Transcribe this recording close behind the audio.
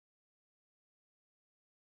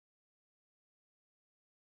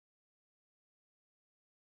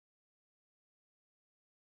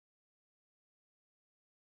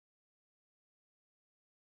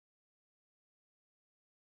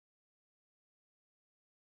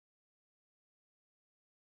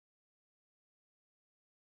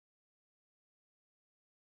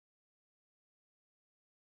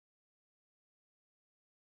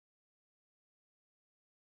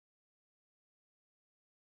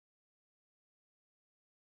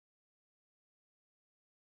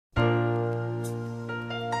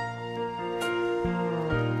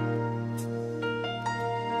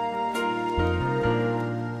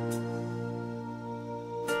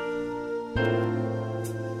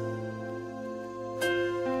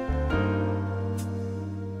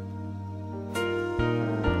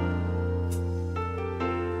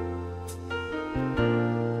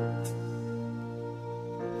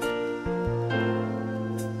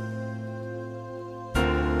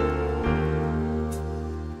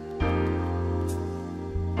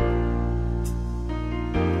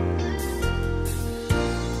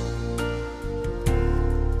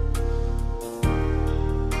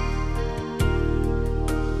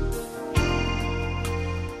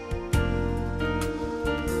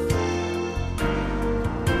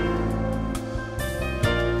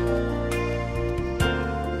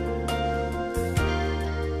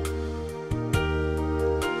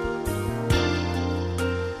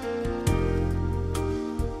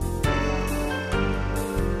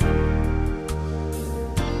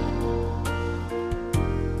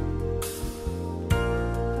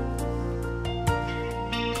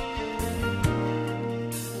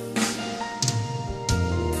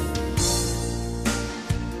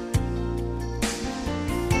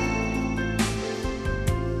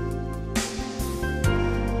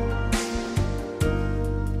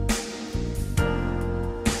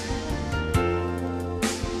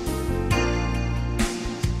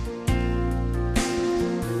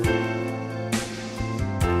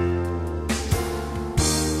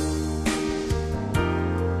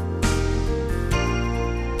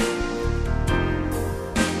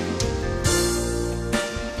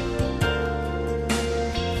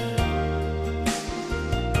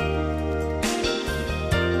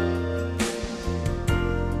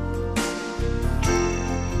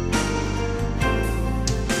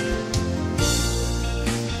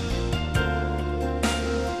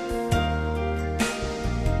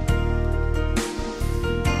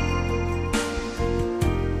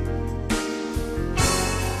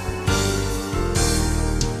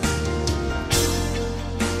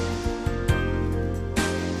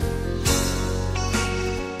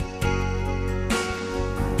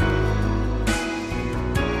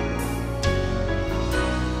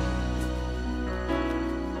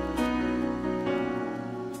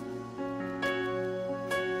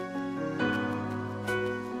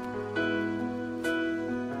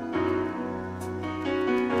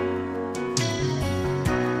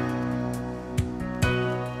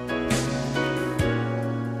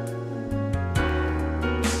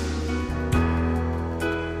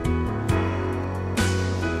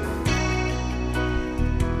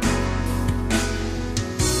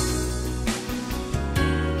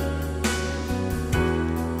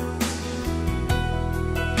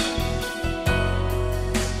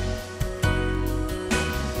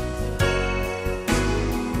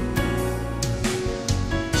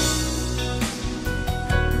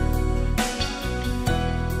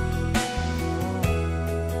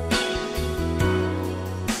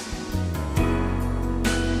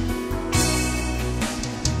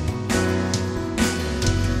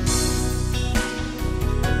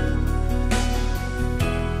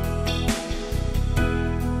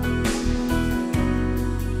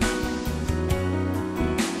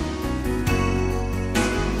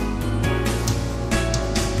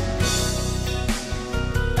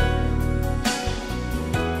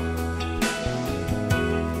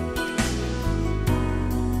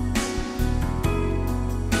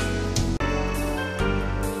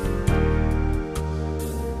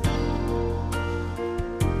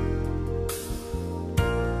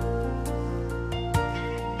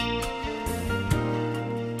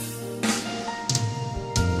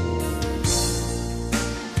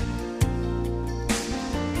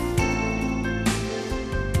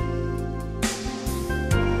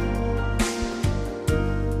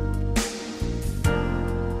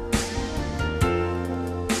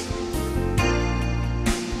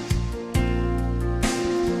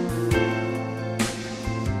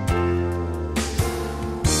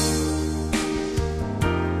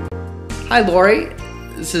Hi Lori,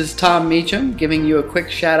 this is Tom Meacham giving you a quick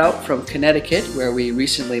shout out from Connecticut where we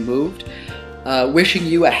recently moved. Wishing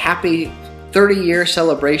you a happy 30-year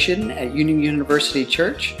celebration at Union University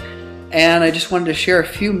Church. And I just wanted to share a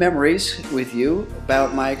few memories with you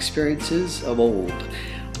about my experiences of old.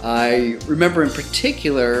 I remember in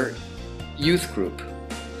particular youth group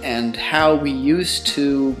and how we used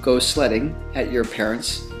to go sledding at your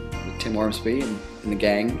parents', Tim Ormsby and the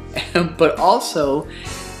gang, but also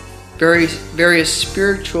various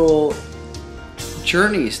spiritual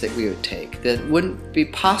journeys that we would take that wouldn't be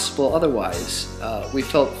possible otherwise. We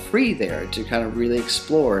felt free there to kind of really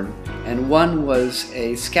explore, and one was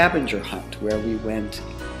a scavenger hunt where we went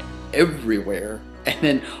everywhere and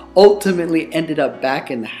then ultimately ended up back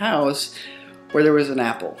in the house where there was an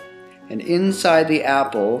apple, and inside the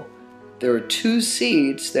apple there were 2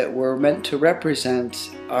 seeds that were meant to represent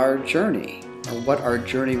our journey, or what our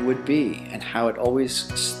journey would be, and how it always,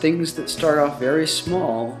 things that start off very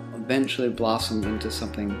small eventually blossom into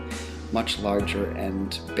something much larger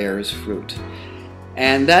and bears fruit.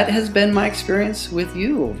 And that has been my experience with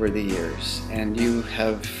you over the years. And you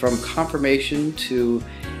have, from confirmation to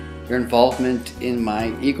your involvement in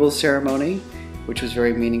my Eagle ceremony, which was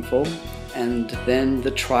very meaningful, and then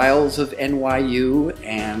the trials of NYU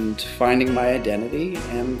and finding my identity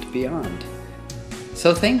and beyond.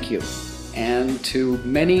 So thank you. And to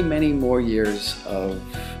many, many more years of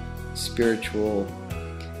spiritual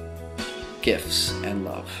gifts and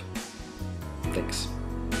love. Thanks.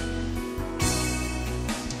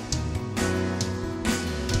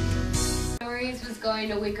 Stories was going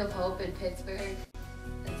to Week of Hope in Pittsburgh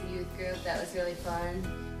as a youth group. That was really fun.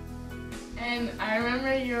 And I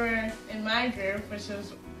remember you were in my group, which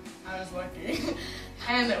was, I was lucky.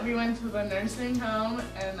 And we went to the nursing home,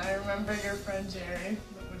 and I remember your friend Jerry,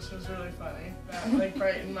 which was really funny. That like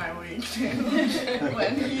brightened my week too,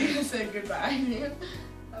 when he said goodbye to you.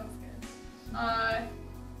 That was good. I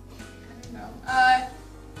don't know. I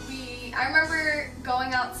remember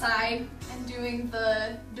going outside and doing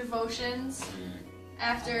the devotions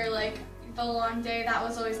after like the long day. That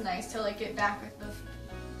was always nice to like get back with the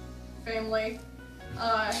family.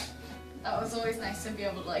 That was always nice to be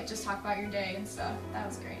able to like just talk about your day and stuff. That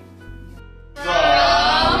was great.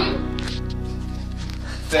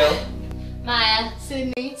 Phil, Maya,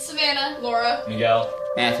 Sydney, Savannah, Laura, Miguel,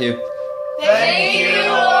 Matthew. Thank you,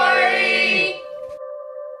 Lori!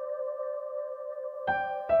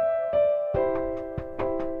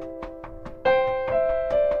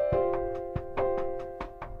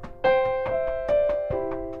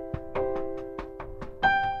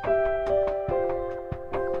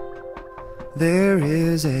 There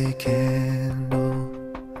is a candle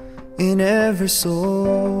in every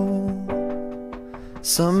soul,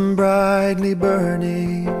 some brightly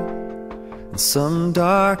burning and some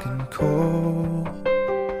dark and cold.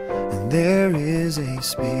 And there is a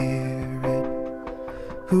spirit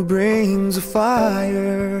who brings a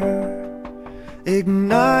fire,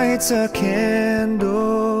 ignites a candle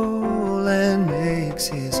and makes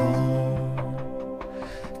his home.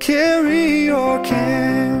 Carry your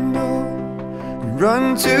candle,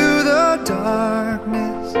 run to the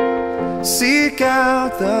darkness, seek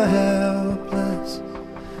out the helpless,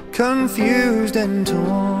 confused and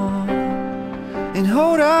torn, and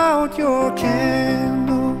hold out your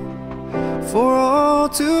candle for all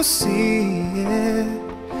to see it.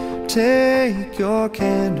 Take your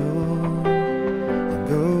candle and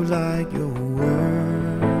go light your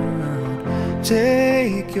world.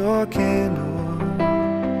 Take your candle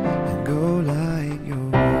and go light your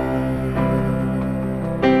world.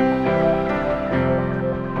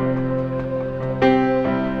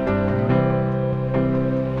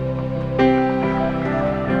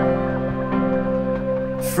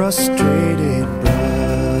 Frustrated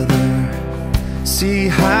brother, see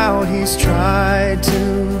how he's tried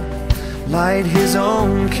to light his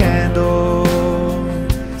own candle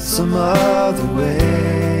some other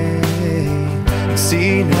way. And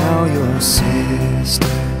see now your sister,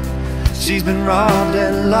 she's been robbed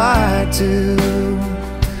and lied to,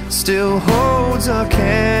 still holds a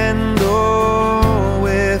candle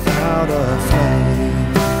without a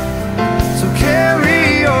flame. So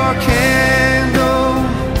carry your candle,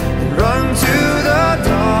 run to the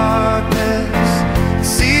darkness,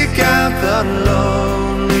 seek out the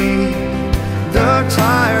lonely, the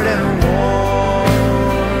tired and worn,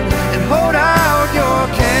 and hold out your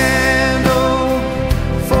candle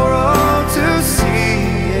for all to see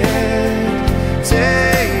it.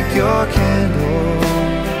 Take your candle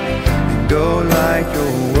and go light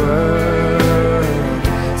your world.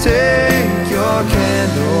 Take your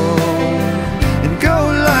candle and go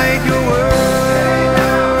light your world.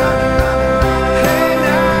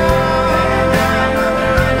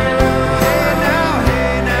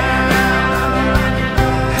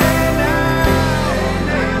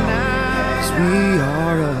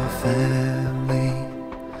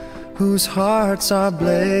 whose hearts are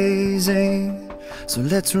blazing. So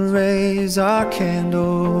let's raise our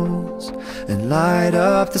candles and light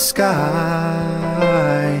up the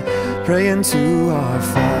sky, praying to our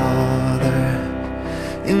Father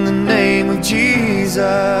in the name of Jesus.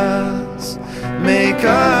 Make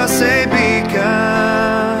us a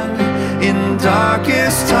beacon in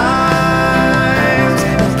darkest times.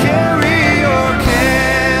 Carry your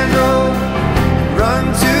candle, run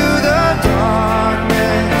to the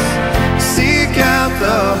darkness, seek out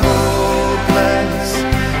the hopeless,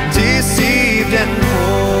 deceived and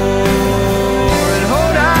poor, and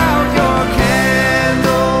hold out your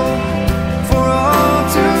candle for all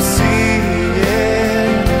to see. Yeah.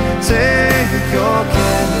 Take your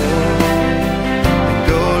candle and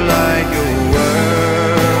go light your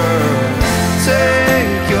world.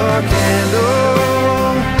 Take your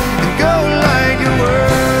candle and go light your world.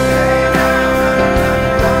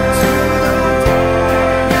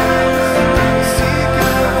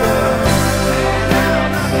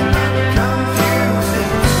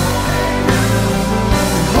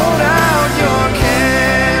 Hold out your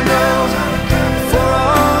candle for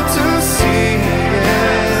all to see.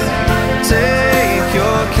 Yeah. Take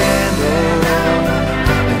your candle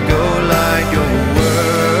and go light your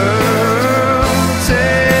world.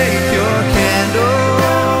 Take your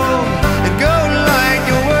candle and go light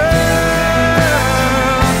your world.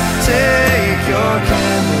 Take your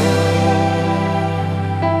candle.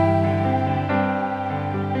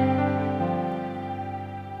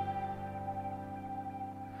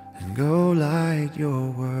 And go light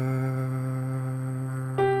your world.